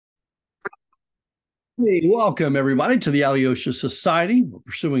Hey, welcome everybody to the Alyosha Society. We're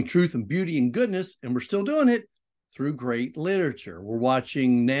pursuing truth and beauty and goodness, and we're still doing it through great literature. You're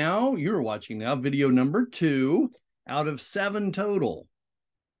watching now, video number 2 out of 7 total.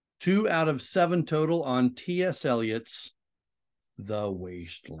 2 out of 7 total on T.S. Eliot's The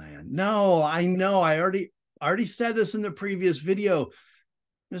Wasteland. No, I know. I already said this in the previous video.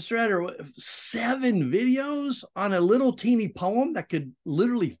 Mr. Eder, 7 videos on a little teeny poem that could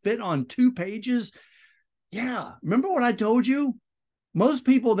literally fit on 2 pages. Yeah. Remember what I told you? Most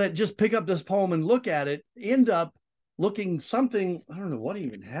people that just pick up this poem and look at it end up looking something. I don't know what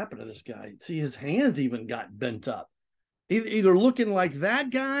even happened to this guy. See, his hands even got bent up. Either looking like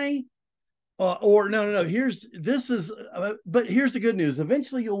that guy or no. But here's the good news.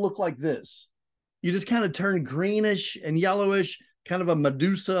 Eventually you'll look like this. You just kind of turn greenish and yellowish, kind of a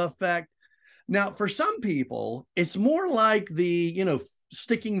Medusa effect. Now, for some people, it's more like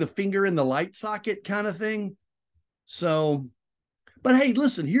sticking the finger in the light socket kind of thing. So, but hey,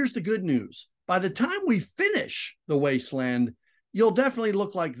 listen, here's the good news. By the time we finish The Wasteland, you'll definitely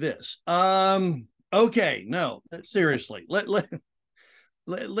look like this. Okay, no, seriously.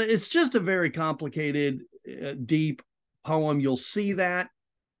 It's just a very complicated, deep poem. You'll see that.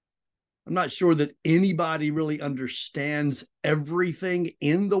 I'm not sure that anybody really understands everything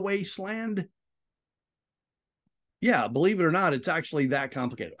in The Wasteland. Yeah, believe it or not, it's actually that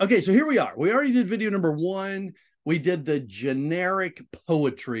complicated. Okay, so here we are. We already did video number 1. We did the generic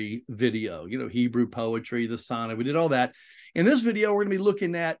poetry video, Hebrew poetry, the sonnet. We did all that. In this video, we're going to be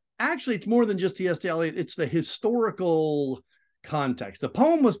looking at, actually, it's more than just T.S. Eliot. It's the historical context. The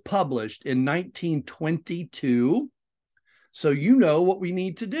poem was published in 1922. So you know what we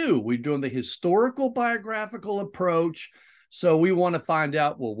need to do. We're doing the historical biographical approach. So we want to find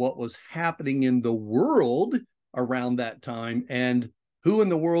out, well, what was happening in the world around that time and who in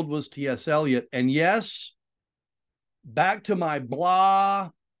the world was T.S. Eliot. And yes, back to my blah,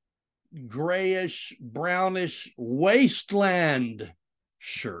 grayish, brownish wasteland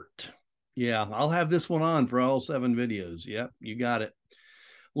shirt. Yeah, I'll have this one on for all 7 videos. Yep, you got it.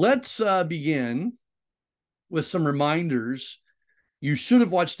 Let's begin with some reminders. You should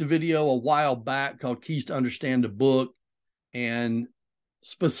have watched a video a while back called Keys to Understand a Book. And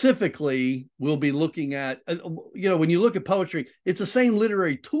specifically, we'll be looking at, when you look at poetry, it's the same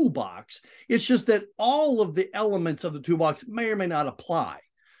literary toolbox. It's just that all of the elements of the toolbox may or may not apply.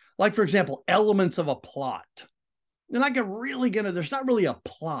 Like, for example, elements of a plot. There's not really a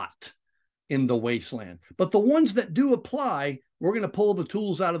plot in The Wasteland. But the ones that do apply, we're going to pull the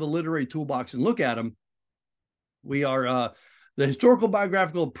tools out of the literary toolbox and look at them. The historical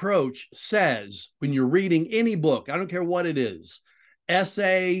biographical approach says when you're reading any book, I don't care what it is,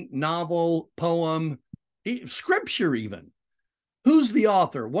 essay, novel, poem, scripture even, who's the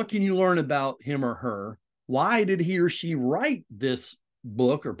author? What can you learn about him or her? Why did he or she write this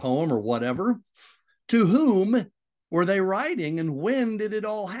book or poem or whatever? To whom were they writing and when did it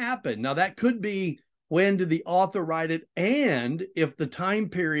all happen? Now that could be, when did the author write it? And if the time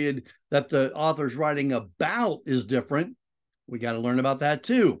period that the author's writing about is different, we got to learn about that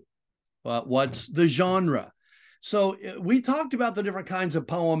too. What's the genre? So we talked about the different kinds of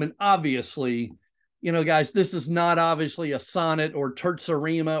poem, and obviously, guys, this is not obviously a sonnet or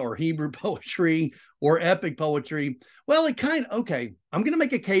terza-rima or Hebrew poetry or epic poetry. Well, okay, I'm going to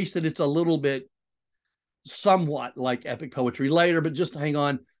make a case that it's a little bit somewhat like epic poetry later, but just hang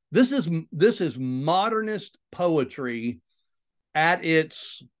on. This is modernist poetry at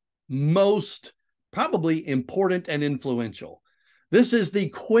its most probably important and influential. This is the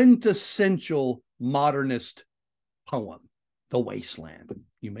quintessential modernist poem, The Wasteland.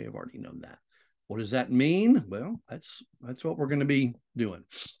 You may have already known that. What does that mean? Well, that's what we're going to be doing.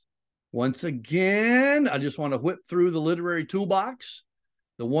 Once again, I just want to whip through the literary toolbox.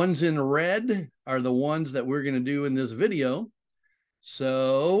 The ones in red are the ones that we're going to do in this video.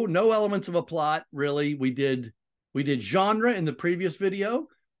 So no elements of a plot, really. We did genre in the previous video.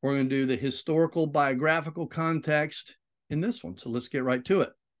 We're going to do the historical biographical context in this one. So let's get right to it.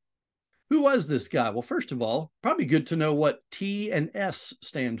 Who was this guy? Well, first of all, probably good to know what T and S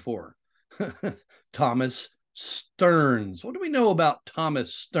stand for. Thomas Stearns. What do we know about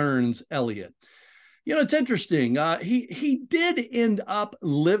Thomas Stearns Eliot? It's interesting. He did end up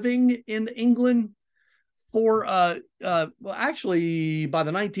living in England for actually by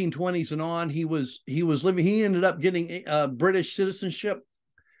the 1920s and on. He ended up getting British citizenship,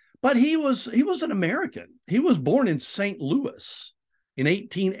 but he was an American. He was born in St. Louis in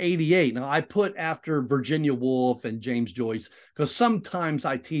 1888. Now I put after Virginia Woolf and James Joyce because sometimes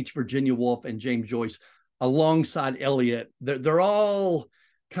I teach Virginia Woolf and James Joyce alongside Eliot. They're all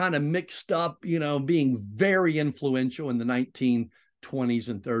kind of mixed up, being very influential in the 1920s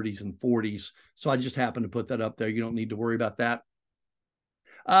and 30s and 40s. So I just happened to put that up there. You don't need to worry about that.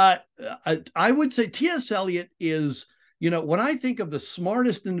 I would say T.S. Eliot is, when I think of the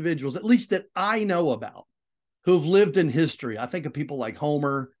smartest individuals, at least that I know about, who've lived in history, I think of people like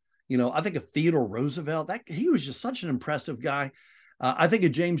Homer. I think of Theodore Roosevelt. He was just such an impressive guy. I think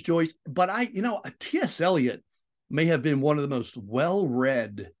of James Joyce, but T.S. Eliot may have been one of the most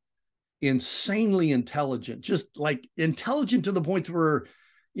well-read, insanely intelligent, just like intelligent to the point where,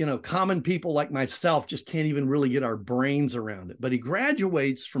 common people like myself just can't even really get our brains around it. But he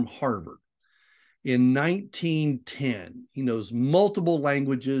graduates from Harvard in 1910. He knows multiple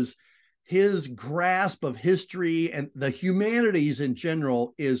languages. His grasp of history and the humanities in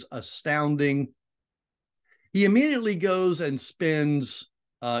general is astounding. He immediately goes and spends,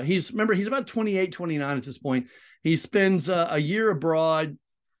 he's about 28, 29 at this point. He spends a year abroad,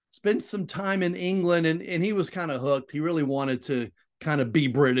 spends some time in England, and he was kind of hooked. He really wanted to kind of be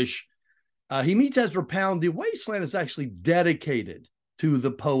British. He meets Ezra Pound. The Wasteland is actually dedicated to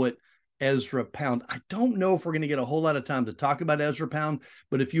the poet Ezra Pound. I don't know if we're going to get a whole lot of time to talk about Ezra Pound,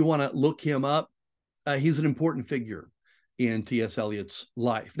 but if you want to look him up, he's an important figure in T.S. Eliot's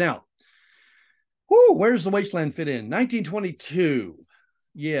life. Now, where's The Wasteland fit in? 1922.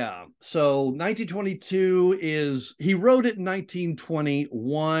 Yeah. So 1922 he wrote it in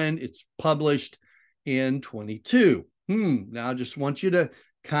 1921. It's published in 22. Now I just want you to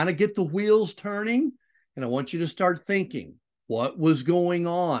kind of get the wheels turning, and I want you to start thinking what was going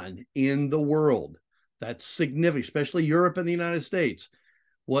on in the world that's significant, especially Europe and the United States.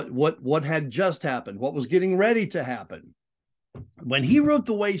 What had just happened? What was getting ready to happen? When he wrote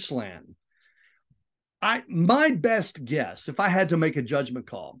The Wasteland, my best guess, if I had to make a judgment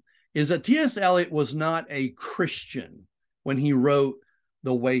call, is that T.S. Eliot was not a Christian when he wrote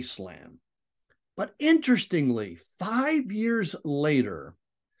The Wasteland. But interestingly, 5 years later,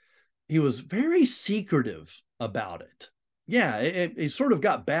 he was very secretive about it. Yeah, it sort of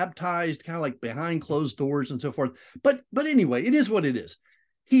got baptized, kind of like behind closed doors and so forth. But anyway, it is what it is.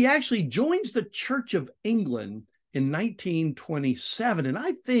 He actually joins the Church of England in 1927, and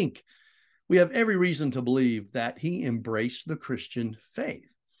I think we have every reason to believe that he embraced the Christian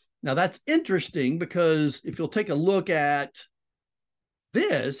faith. Now, that's interesting because if you'll take a look at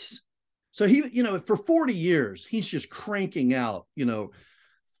this, so he, for 40 years, he's just cranking out,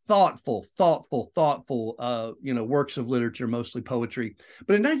 thoughtful, works of literature, mostly poetry.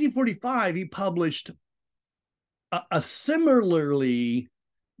 But in 1945, he published a similarly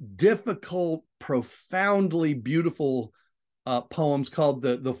difficult, profoundly beautiful poems called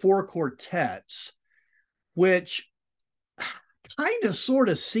the Four Quartets, which kind of sort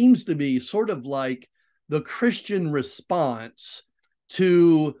of seems to be sort of like the Christian response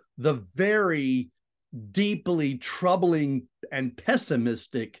to the very deeply troubling and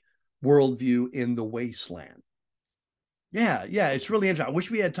pessimistic worldview in The Wasteland. Yeah, it's really interesting. I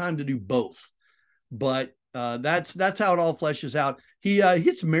wish we had time to do both, but that's how it all fleshes out. He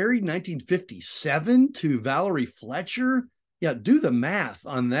gets married in 1957 to Valerie Fletcher. Yeah, do the math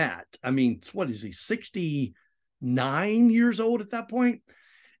on that. I mean, what is he, 69 years old at that point?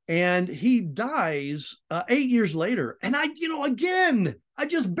 And he dies 8 years later. And I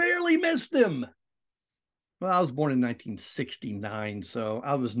just barely missed him. Well, I was born in 1969, so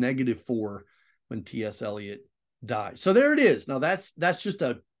I was -4 when T.S. Eliot died. So there it is. Now that's just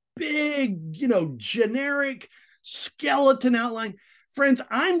a big, generic skeleton outline. Friends,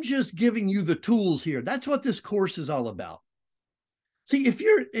 I'm just giving you the tools here. That's what this course is all about. See, if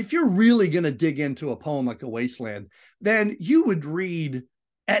you're really going to dig into a poem like The Wasteland, then you would read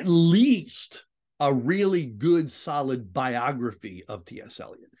at least a really good, solid biography of T.S.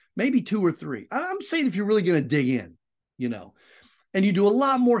 Eliot, maybe 2 or 3. I'm saying if you're really going to dig in, and you do a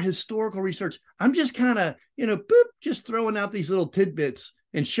lot more historical research. I'm just kind of, just throwing out these little tidbits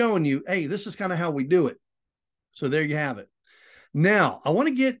and showing you, hey, this is kind of how we do it. So there you have it. Now,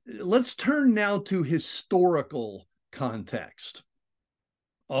 let's turn now to historical context.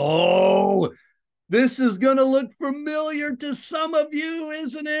 Oh, this is going to look familiar to some of you,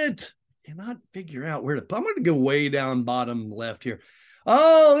 isn't it? Cannot figure out where to. I'm going to go way down bottom left here.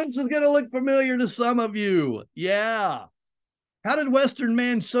 Oh, this is going to look familiar to some of you. Yeah. How did Western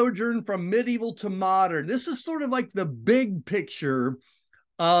man sojourn from medieval to modern? This is sort of like the big picture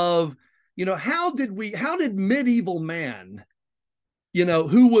of, how did medieval man,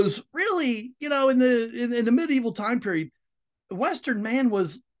 who was really, in the medieval time period, Western man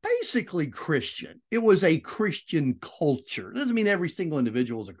was basically Christian. It was a Christian culture. It doesn't mean every single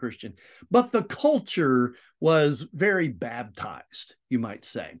individual is a Christian, but the culture was very baptized, you might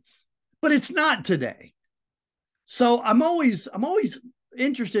say. But it's not today. So I'm always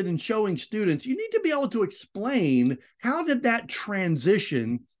interested in showing students, you need to be able to explain, how did that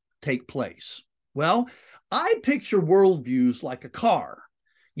transition take place? Well, I picture worldviews like a car.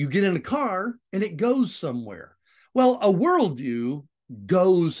 You get in a car and it goes somewhere. Well, a worldview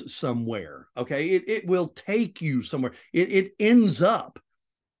goes somewhere, okay? It will take you somewhere. It ends up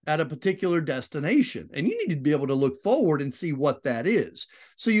at a particular destination, and you need to be able to look forward and see what that is.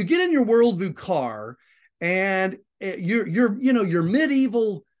 So you get in your worldview car, and you're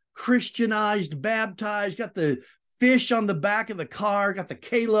medieval, Christianized, baptized, got the fish on the back of the car, got the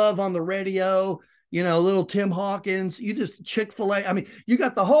K-Love on the radio, little Tim Hawkins, you just Chick-fil-A. I mean, you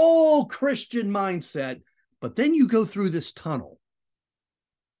got the whole Christian mindset, but then you go through this tunnel.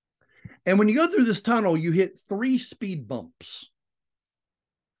 And when you go through this tunnel, you hit 3 speed bumps.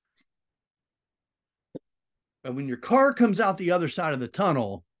 And when your car comes out the other side of the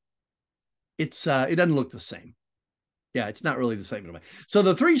tunnel, it doesn't look the same. Yeah, it's not really the same in a way. So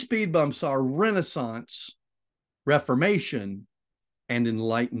the 3 speed bumps are Renaissance, Reformation, and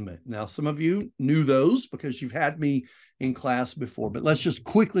Enlightenment. Now, some of you knew those because you've had me in class before, but let's just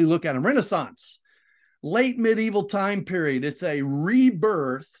quickly look at them. Renaissance, late medieval time period. It's a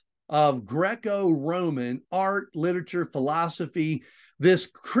rebirth of Greco-Roman art, literature, philosophy. This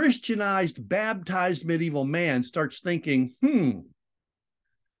Christianized, baptized medieval man starts thinking,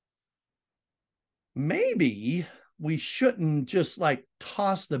 maybe we shouldn't just like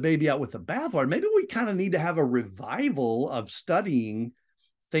toss the baby out with the bathwater. Maybe we kind of need to have a revival of studying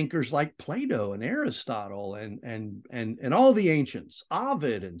thinkers like Plato and Aristotle and all the ancients,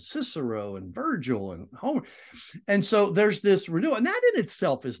 Ovid and Cicero and Virgil and Homer. And so there's this renewal, and that in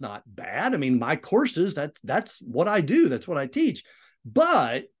itself is not bad. I mean, my courses, that's what I do. That's what I teach.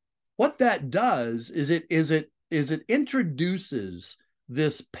 But what that does is it introduces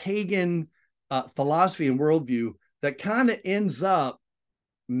this pagan philosophy and worldview that kind of ends up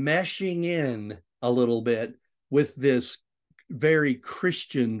meshing in a little bit with this very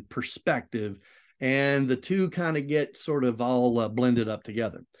Christian perspective, and the two kind of get sort of all blended up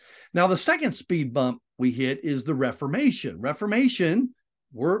together. Now, the second speed bump we hit is the Reformation. Reformation,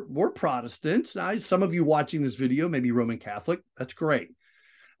 we're Protestants. Now, some of you watching this video may be Roman Catholic. That's great.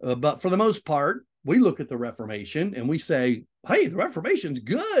 But for the most part, we look at the Reformation and we say, hey, the Reformation's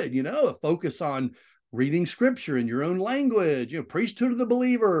good, a focus on reading scripture in your own language, priesthood of the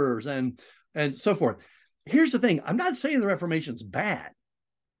believers and so forth. Here's the thing. I'm not saying the Reformation's bad.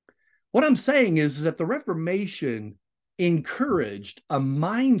 What I'm saying is that the Reformation encouraged a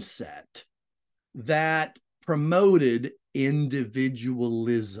mindset that promoted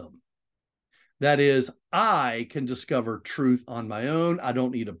individualism. That is, I can discover truth on my own. I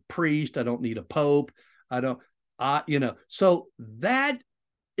don't need a priest. I don't need a pope. So that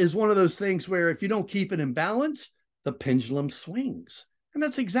is one of those things where if you don't keep it in balance, the pendulum swings. And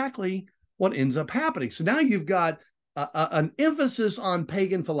that's exactly what ends up happening. So now you've got an emphasis on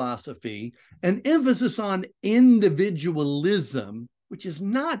pagan philosophy, an emphasis on individualism, which is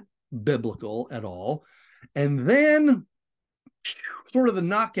not biblical at all. And then sort of the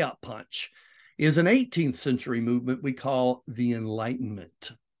knockout punch is an 18th century movement we call the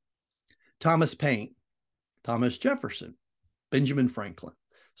Enlightenment. Thomas Paine, Thomas Jefferson, Benjamin Franklin,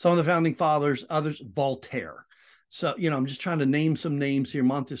 some of the founding fathers, others, Voltaire. So, I'm just trying to name some names here.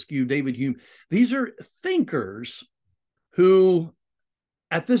 Montesquieu, David Hume. These are thinkers who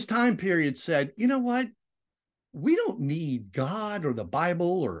at this time period said, you know what? We don't need God or the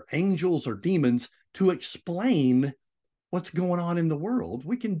Bible or angels or demons to explain what's going on in the world.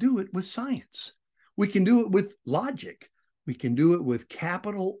 We can do it with science. We can do it with logic. We can do it with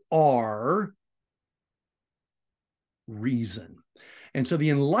capital R, reason. And so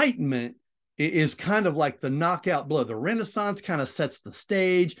the Enlightenment is kind of like the knockout blow. The Renaissance kind of sets the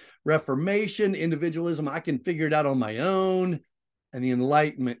stage. Reformation, individualism, I can figure it out on my own. And the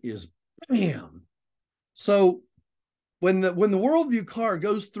Enlightenment is bam. So when the worldview car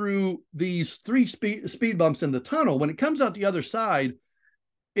goes through these 3 speed bumps in the tunnel, when it comes out the other side,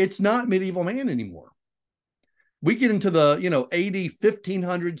 it's not medieval man anymore. We get into the, AD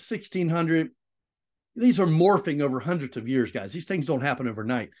 1500, 1600. These are morphing over hundreds of years, guys. These things don't happen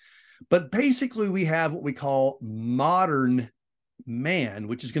overnight. But basically, we have what we call modern man,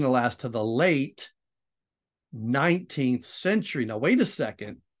 which is going to last to the late 19th century. Now, wait a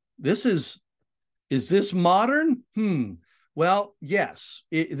second. Is this modern? Well, yes,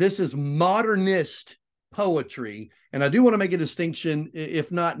 this is modernist poetry. And I do want to make a distinction,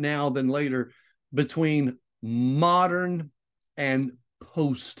 if not now, then later, between modern and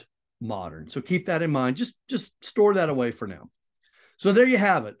postmodern. So keep that in mind. Just store that away for now. So there you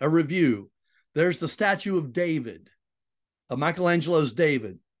have it, a review. There's the statue of David, of Michelangelo's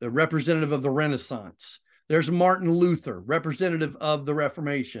David, the representative of the Renaissance. There's Martin Luther, representative of the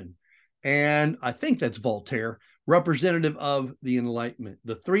Reformation. And I think that's Voltaire, representative of the Enlightenment,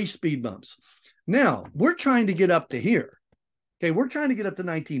 the three speed bumps. Now, we're trying to get up to here. Okay, we're trying to get up to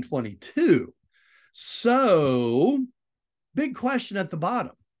 1922. So, big question at the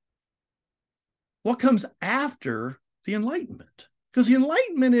bottom. What comes after the Enlightenment? Because the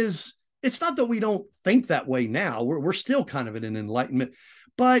Enlightenment is, it's not that we don't think that way now. We're still kind of in an Enlightenment,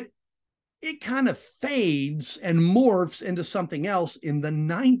 but it kind of fades and morphs into something else in the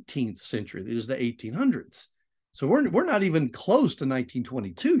 19th century. It is the 1800s. So we're not even close to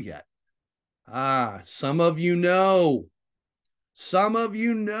 1922 yet. Some of you know. Some of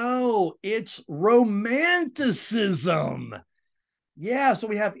you know it's Romanticism. Yeah, so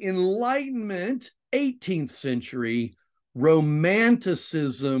we have Enlightenment, 18th century,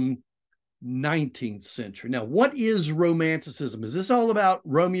 Romanticism, 19th century. Now, what is Romanticism? Is this all about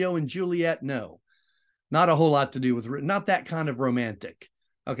Romeo and Juliet? No, not a whole lot to do with, not that kind of romantic.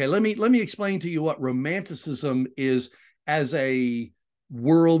 Okay, let me explain to you what Romanticism is as a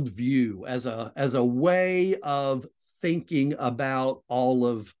worldview, as a way of thinking about all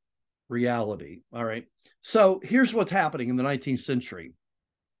of reality. All right, so here's what's happening in the 19th century.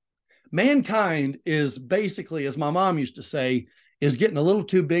 Mankind is basically, as my mom used to say, is getting a little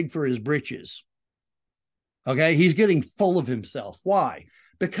too big for his britches. Okay, he's getting full of himself. Why?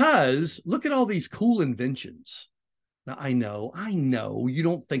 Because look at all these cool inventions. Now, I know you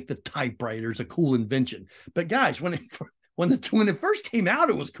don't think the typewriter is a cool invention, but guys, when it first came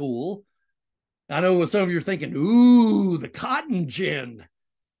out, it was cool. I know what some of you are thinking, ooh, the cotton gin.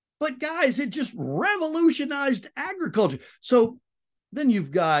 But guys, it just revolutionized agriculture. So then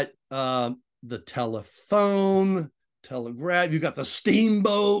you've got the telephone, telegraph, you got the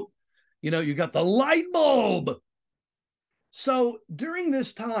steamboat, you got the light bulb. So during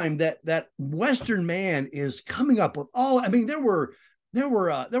this time that Western man is coming up with there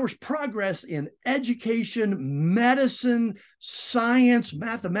was progress in education, medicine, science,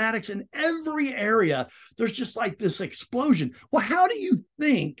 mathematics, in every area. There's just like this explosion. Well, how do you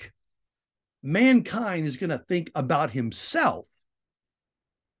think mankind is going to think about himself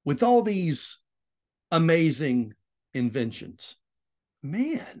with all these amazing inventions?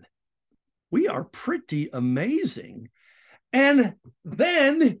 Man, we are pretty amazing. And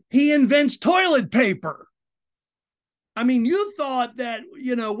then he invents toilet paper. I mean, you thought that,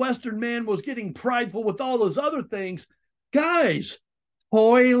 Western man was getting prideful with all those other things. Guys,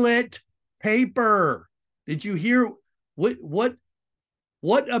 toilet paper. Did you hear what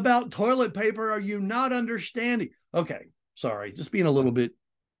about toilet paper are you not understanding? Okay, sorry, just being a little bit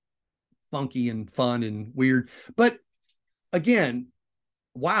funky and fun and weird. But again,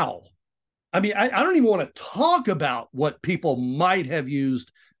 wow. I mean, I don't even want to talk about what people might have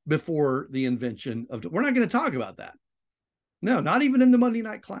used before the invention of, we're not going to talk about that. No, not even in the Monday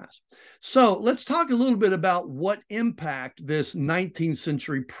night class. So let's talk a little bit about what impact this 19th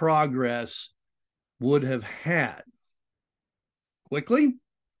century progress would have had. Quickly,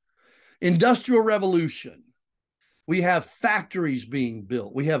 Industrial Revolution. We have factories being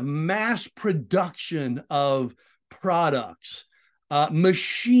built. We have mass production of products,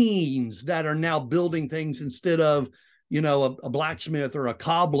 machines that are now building things instead of, a blacksmith or a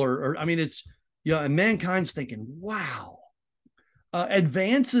cobbler. And mankind's thinking, wow.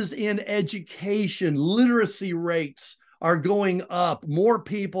 Advances in education, literacy rates are going up. More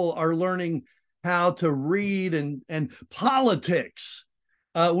people are learning how to read and politics.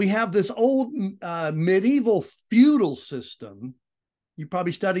 We have this old medieval feudal system. You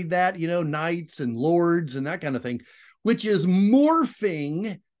probably studied that, knights and lords and that kind of thing, which is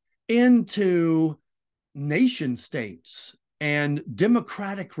morphing into nation states and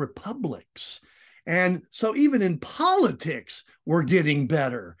democratic republics. And so even in politics, we're getting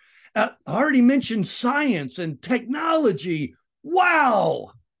better. I already mentioned science and technology.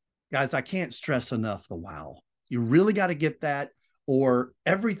 Wow. Guys, I can't stress enough the wow. You really got to get that, or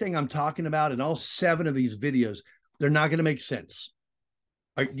everything I'm talking about in all 7 of these videos, they're not going to make sense.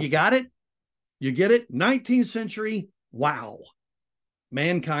 You got it? You get it? 19th century, wow.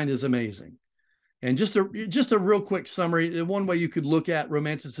 Mankind is amazing. And just a real quick summary, one way you could look at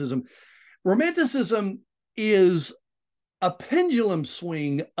Romanticism. Romanticism is a pendulum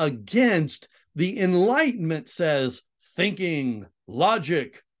swing against the Enlightenment says thinking,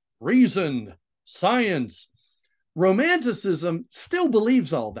 logic, reason, science. Romanticism still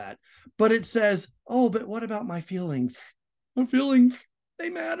believes all that, but it says, oh, but what about my feelings? My feelings, they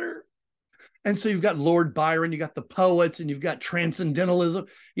matter. And so you've got Lord Byron, you got the poets, and you've got transcendentalism,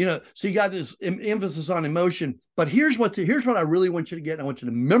 so you got this emphasis on emotion. But here's what I really want you to get. I want you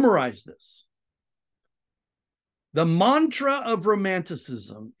to memorize this. The mantra of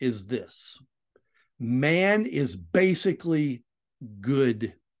Romanticism is this: man is basically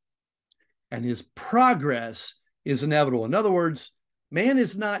good, and his progress is inevitable. In other words, man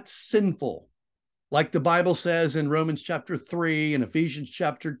is not sinful, like the Bible says in Romans chapter 3 and Ephesians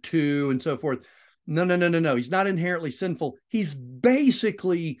chapter 2 and so forth. No. He's not inherently sinful. He's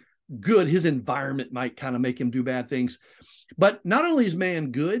basically good. His environment might kind of make him do bad things. But not only is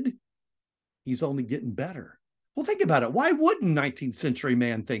man good, he's only getting better. Well, think about it. Why wouldn't 19th century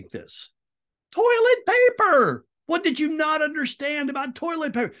man think this? Toilet paper. What did you not understand about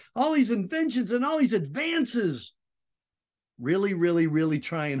toilet paper? All these inventions and all these advances. Really, really, really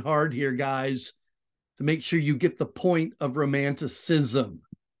trying hard here, guys, to make sure you get the point of Romanticism.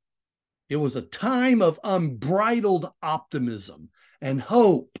 It was a time of unbridled optimism and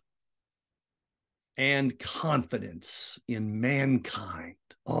hope and confidence in mankind.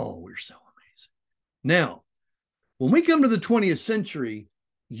 Oh, we're so amazing. Now, when we come to the 20th century,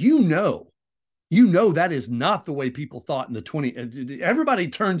 you know that is not the way people thought in the 20th. Everybody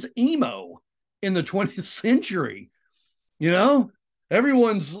turns emo in the 20th century.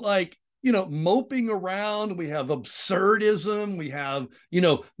 Everyone's like, moping around. We have absurdism. We have,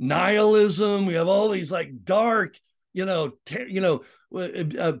 nihilism. We have all these like dark,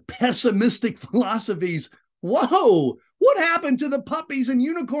 pessimistic philosophies. Whoa, what happened to the puppies and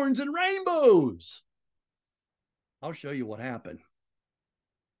unicorns and rainbows? I'll show you what happened.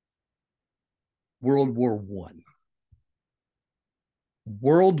 World War I.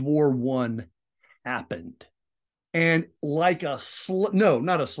 World War I happened. And like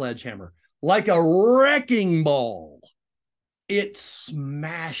not a sledgehammer, like a wrecking ball, it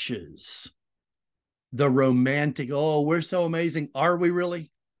smashes the romantic. Oh, we're so amazing. Are we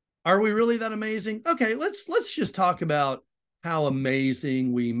really? Are we really that amazing? Okay, let's just talk about how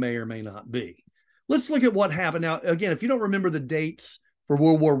amazing we may or may not be. Let's look at what happened. Now, again, if you don't remember the dates for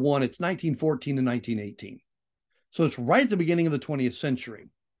World War I, it's 1914 and 1918. So it's right at the beginning of the 20th century.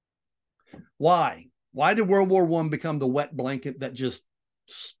 Why? Why did World War I become the wet blanket that just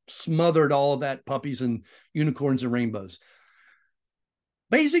smothered all of that puppies and unicorns and rainbows?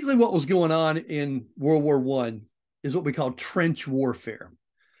 Basically, what was going on in World War I is what we call trench warfare.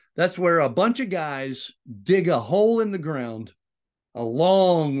 That's where a bunch of guys dig a hole in the ground, a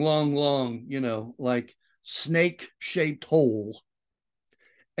long, like snake-shaped hole,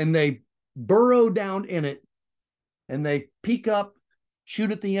 and they burrow down in it, and they peek up,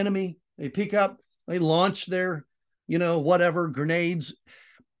 shoot at the enemy. They peek up, they launch their, grenades.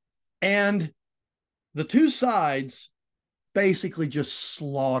 And the two sides basically just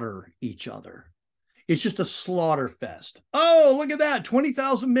slaughter each other. It's just a slaughter fest. Oh, look at that.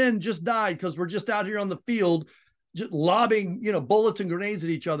 20,000 men just died because we're just out here on the field just lobbing, bullets and grenades at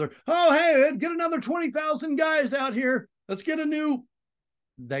each other. Oh, hey, get another 20,000 guys out here. Let's get a new.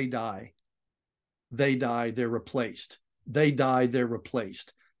 They die. They die. They're replaced. They die. They're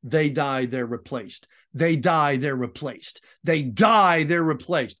replaced. They die. They're replaced. They die. They're replaced. They die. They're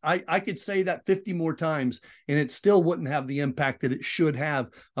replaced. I could say that 50 more times and it still wouldn't have the impact that it should have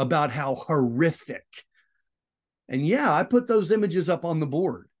about how horrific. And yeah, I put those images up on the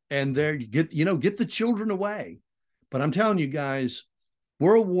board and there you get the children away. But I'm telling you guys,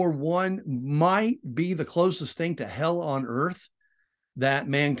 World War I might be the closest thing to hell on earth that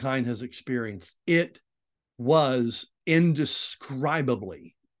mankind has experienced. It was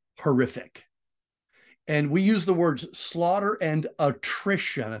indescribably horrific. And we use the words slaughter and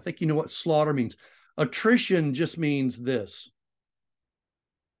attrition. I think you know what slaughter means. Attrition just means this.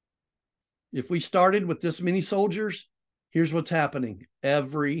 If we started with this many soldiers, here's what's happening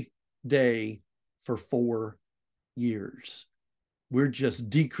every day for 4 years. We're just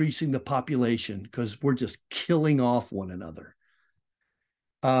decreasing the population because we're just killing off one another.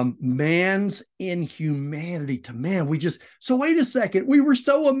 Man's inhumanity to man. So wait a second. We were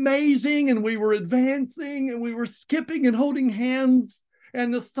so amazing and we were advancing and we were skipping and holding hands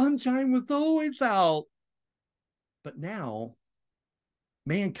and the sunshine was always out. But now,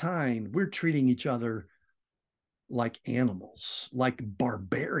 mankind, we're treating each other like animals, like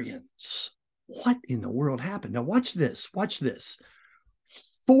barbarians. What in the world happened? Now watch this.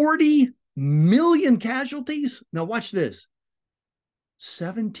 40 million casualties. Now watch this.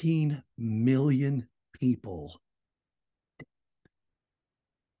 17 million people.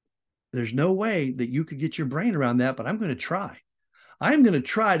 There's no way that you could get your brain around that, but I'm going to try. I'm going to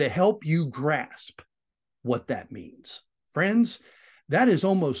try to help you grasp what that means. Friends, that is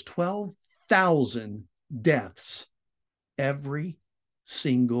almost 12,000 deaths every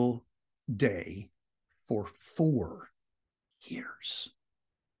single day for 4 years.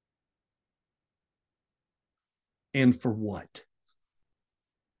 And for what?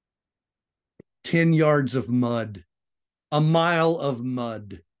 10 yards of mud, a mile of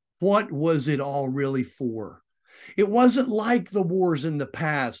mud. What was it all really for? It wasn't like the wars in the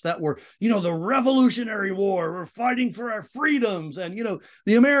past that were, the Revolutionary War. We're fighting for our freedoms. And,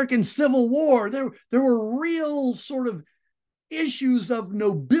 the American Civil War. There were real sort of issues of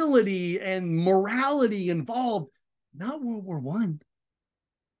nobility and morality involved. Not World War I.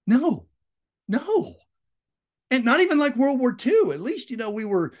 No. And not even like World War II. At least, we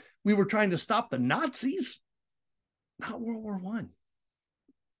were trying to stop the Nazis. Not World War I.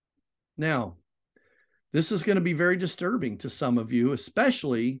 Now, this is going to be very disturbing to some of you,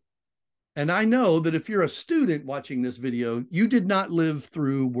 especially, and I know that if you're a student watching this video, you did not live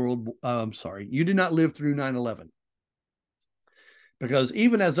through you did not live through 9/11. Because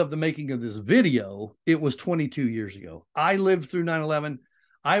even as of the making of this video, it was 22 years ago. I lived through 9/11.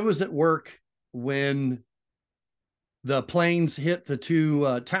 I was at work when the planes hit the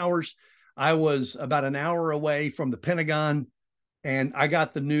two towers. I was about an hour away from the Pentagon, and I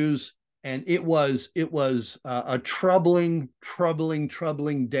got the news. And it was a troubling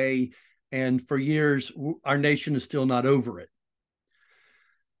day. And for years, our nation is still not over it.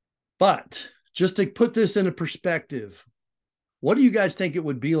 But just to put this into perspective, what do you guys think it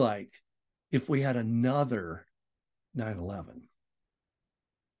would be like if we had another 9/11?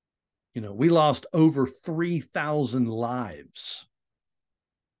 We lost over 3,000 lives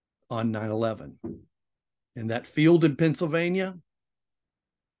on 9/11. In that field in Pennsylvania,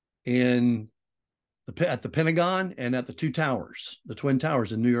 at the Pentagon, and at the two towers, the Twin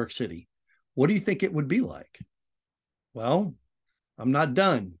Towers in New York City. What do you think it would be like? Well, I'm not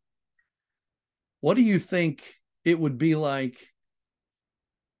done. What do you think it would be like?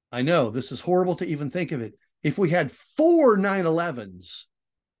 I know this is horrible to even think of it. If we had 4 9/11s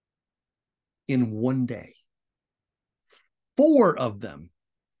in one day, 4 of them.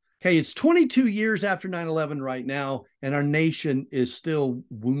 Okay, it's 22 years after 9/11 right now, and our nation is still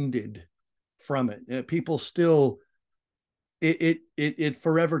wounded from it. People still, it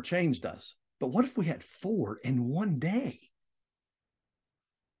forever changed us. But what if we had 4 in one day?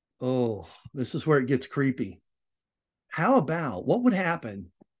 Oh, this is where it gets creepy. How about, what would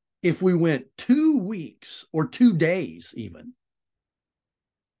happen if we went 2 weeks or 2 days even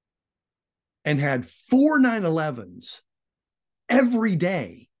and had 4 9/11s every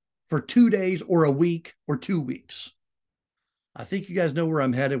day for 2 days or a week or 2 weeks? I think you guys know where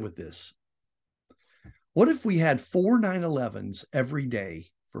I'm headed with this. What if we had 4 9/11s every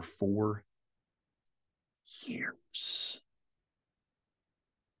day for 4 years?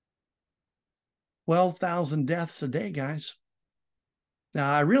 12,000 deaths a day, guys.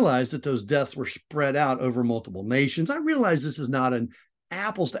 Now, I realize that those deaths were spread out over multiple nations. I realize this is not an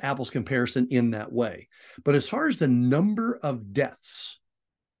apples to apples comparison in that way. But as far as the number of deaths,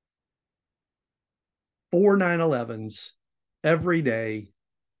 4 9/11s every day,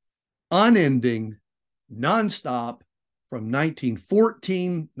 unending, nonstop, from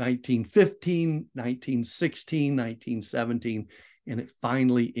 1914, 1915, 1916, 1917, and it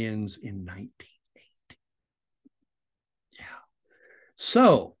finally ends in 1980. Yeah.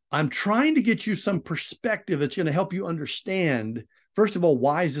 So I'm trying to get you some perspective that's going to help you understand, first of all,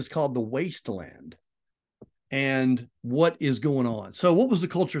 why is this called the wasteland? And what is going on? So what was the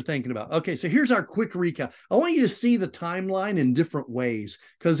culture thinking about? Okay, so here's our quick recap. I want you to see the timeline in different ways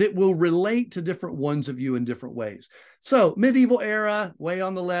because it will relate to different ones of you in different ways. So medieval era, way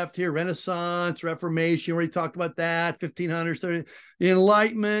on the left here, Renaissance, Reformation, we already talked about that, 1500s, 30s. The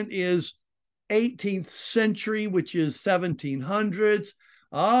Enlightenment is 18th century, which is 1700s.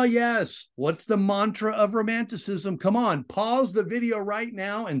 Oh, yes. What's the mantra of Romanticism? Come on, pause the video right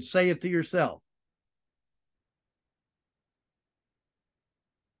now and say it to yourself.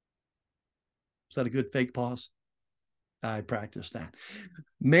 Is that a good fake pause? I practiced that.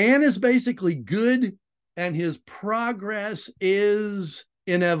 Man is basically good and his progress is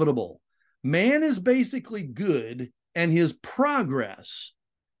inevitable. Man is basically good and his progress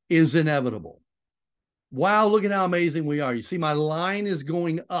is inevitable. Wow, look at how amazing we are. You see, my line is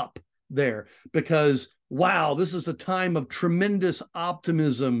going up there because, wow, this is a time of tremendous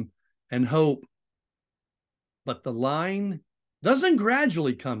optimism and hope. But the line doesn't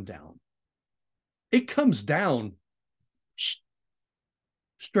gradually come down. It comes down,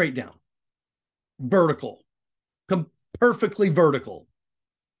 straight down. vertical, perfectly vertical.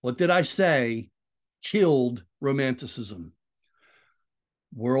 What did I say killed Romanticism?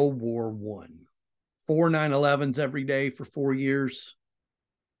 World War I. 4 9/11s every day for 4 years.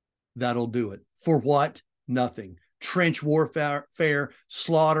 That'll do it. For what? Nothing. Trench warfare,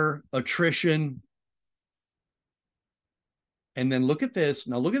 slaughter, attrition. And then look at this.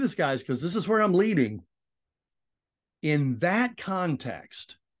 Now look at this, guys, because this is where I'm leading. In that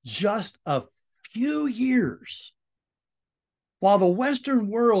context, just a few years, while the Western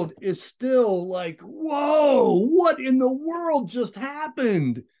world is still like, whoa, what in the world just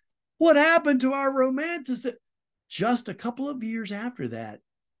happened? What happened to our romanticism? Just a couple of years after that,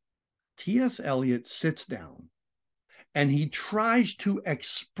 T.S. Eliot sits down and he tries to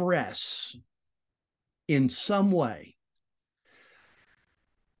express in some way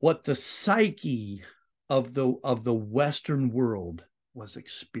what the psyche of the Western world was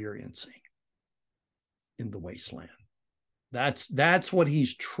experiencing in the wasteland. That's what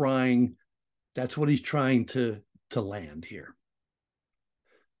he's trying. That's what he's trying to land here.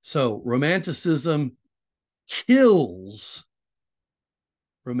 So Romanticism kills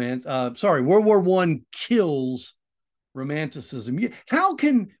World War I kills Romanticism. How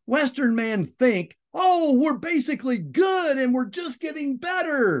can Western man think, oh, we're basically good and we're just getting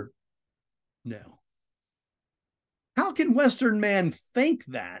better? No. How can Western man think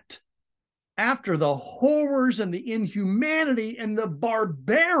that after the horrors and the inhumanity and the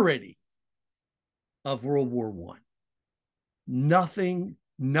barbarity of World War I? Nothing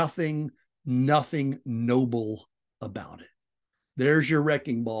noble about it. There's your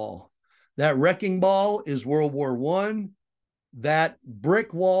wrecking ball. That wrecking ball is World War I. That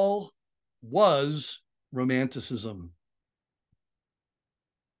brick wall was Romanticism.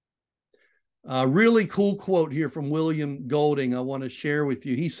 A really cool quote here from William Golding I want to share with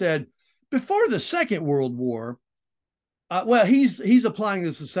you. He said, before the Second World War, well, he's applying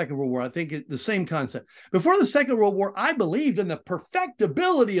this to the Second World War. I think the same concept. Before the Second World War, I believed in the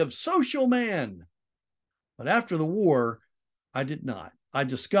perfectibility of social man. But after the war, I did not. I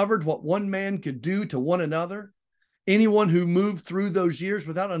discovered what one man could do to one another. Anyone who moved through those years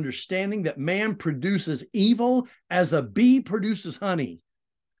without understanding that man produces evil as a bee produces honey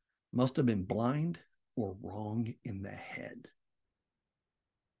must have been blind or wrong in the head.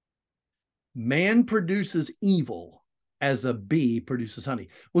 Man produces evil as a bee produces honey.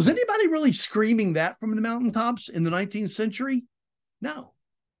 Was anybody really screaming that from the mountaintops in the 19th century? No.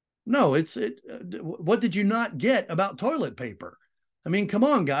 What did you not get about toilet paper? I mean, come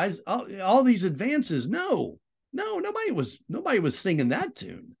on, guys, all these advances. No, nobody was singing that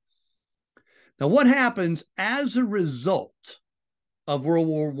tune. Now, what happens as a result of World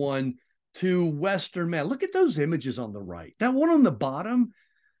War I to Western man? Look at those images on the right. That one on the bottom,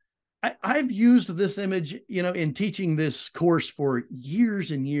 I've used this image, in teaching this course for years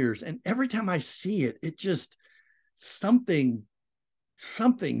and years. And every time I see it, it just, something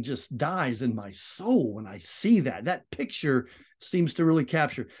just dies in my soul when I see that. That picture seems to really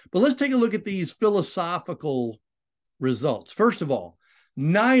capture. But let's take a look at these philosophical results. First of all,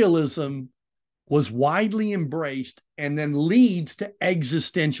 nihilism was widely embraced and then leads to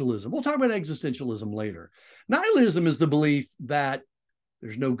existentialism. We'll talk about existentialism later. Nihilism is the belief that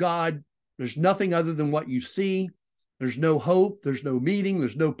there's no God, there's nothing other than what you see, there's no hope, there's no meaning,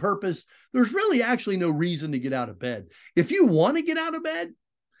 there's no purpose, there's really actually no reason to get out of bed. If you want to get out of bed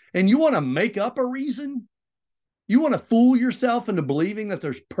and you want to make up a reason, you want to fool yourself into believing that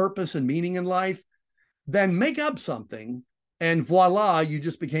there's purpose and meaning in life, then make up something and voila, you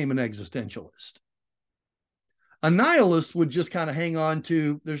just became an existentialist. A nihilist would just kind of hang on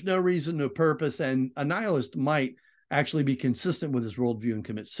to there's no reason, no purpose, and a nihilist might actually be consistent with his worldview and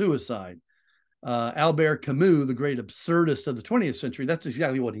commit suicide. Albert Camus, the great absurdist of the 20th century, that's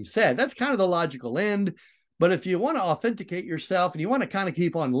exactly what he said. That's kind of the logical end. But if you want to authenticate yourself and you want to kind of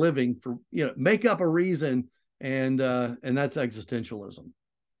keep on living for, make up a reason, and that's existentialism.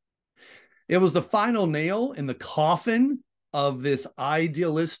 It was the final nail in the coffin of this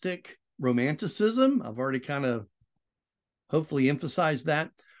idealistic romanticism. I've already kind of hopefully emphasized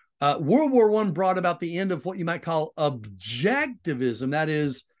that. World War I brought about the end of what you might call objectivism. That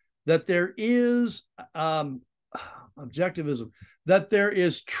is, that there is objectivism, that there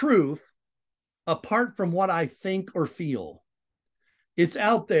is truth apart from what I think or feel. It's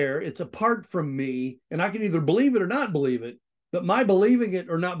out there, it's apart from me, and I can either believe it or not believe it, but my believing it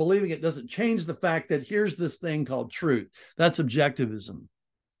or not believing it doesn't change the fact that here's this thing called truth. That's objectivism.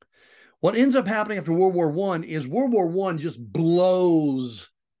 What ends up happening after World War I is World War I just blows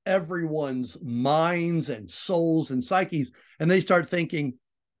everyone's minds and souls and psyches, and they start thinking,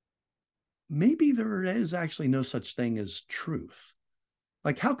 maybe there is actually no such thing as truth.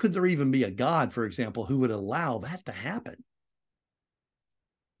 Like, how could there even be a God, for example, who would allow that to happen?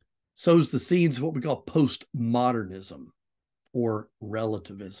 Sows the seeds of what we call postmodernism or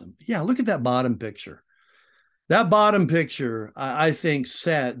relativism. Yeah, look at that bottom picture. That bottom picture, I think,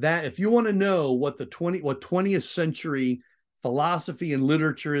 said that if you want to know what 20th century philosophy and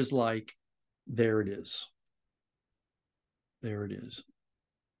literature is like, there it is. There it is.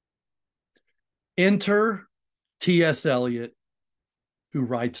 Enter T.S. Eliot, who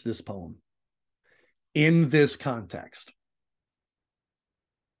writes this poem in this context.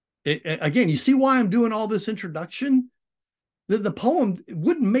 Again, you see why I'm doing all this introduction? The poem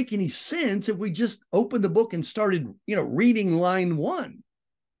wouldn't make any sense if we just opened the book and started, reading line 1.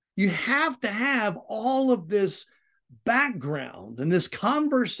 You have to have all of this background and this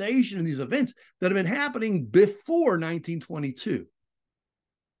conversation and these events that have been happening before 1922.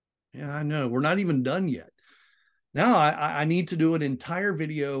 Yeah, I know. We're not even done yet. Now I need to do an entire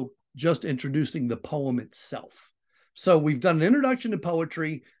video just introducing the poem itself. So we've done an introduction to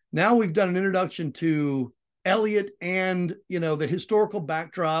poetry. Now we've done an introduction to Eliot and, the historical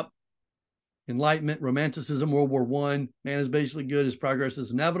backdrop, Enlightenment, Romanticism, World War I. Man is basically good. His progress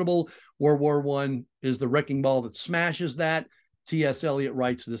is inevitable. World War I is the wrecking ball that smashes that. T.S. Eliot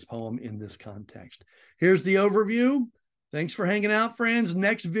writes this poem in this context. Here's the overview. Thanks for hanging out, friends.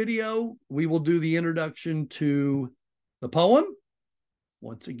 Next video, we will do the introduction to the poem.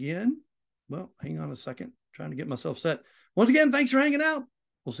 Once again, well, hang on a second. I'm trying to get myself set. Once again, thanks for hanging out.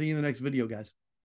 We'll see you in the next video, guys.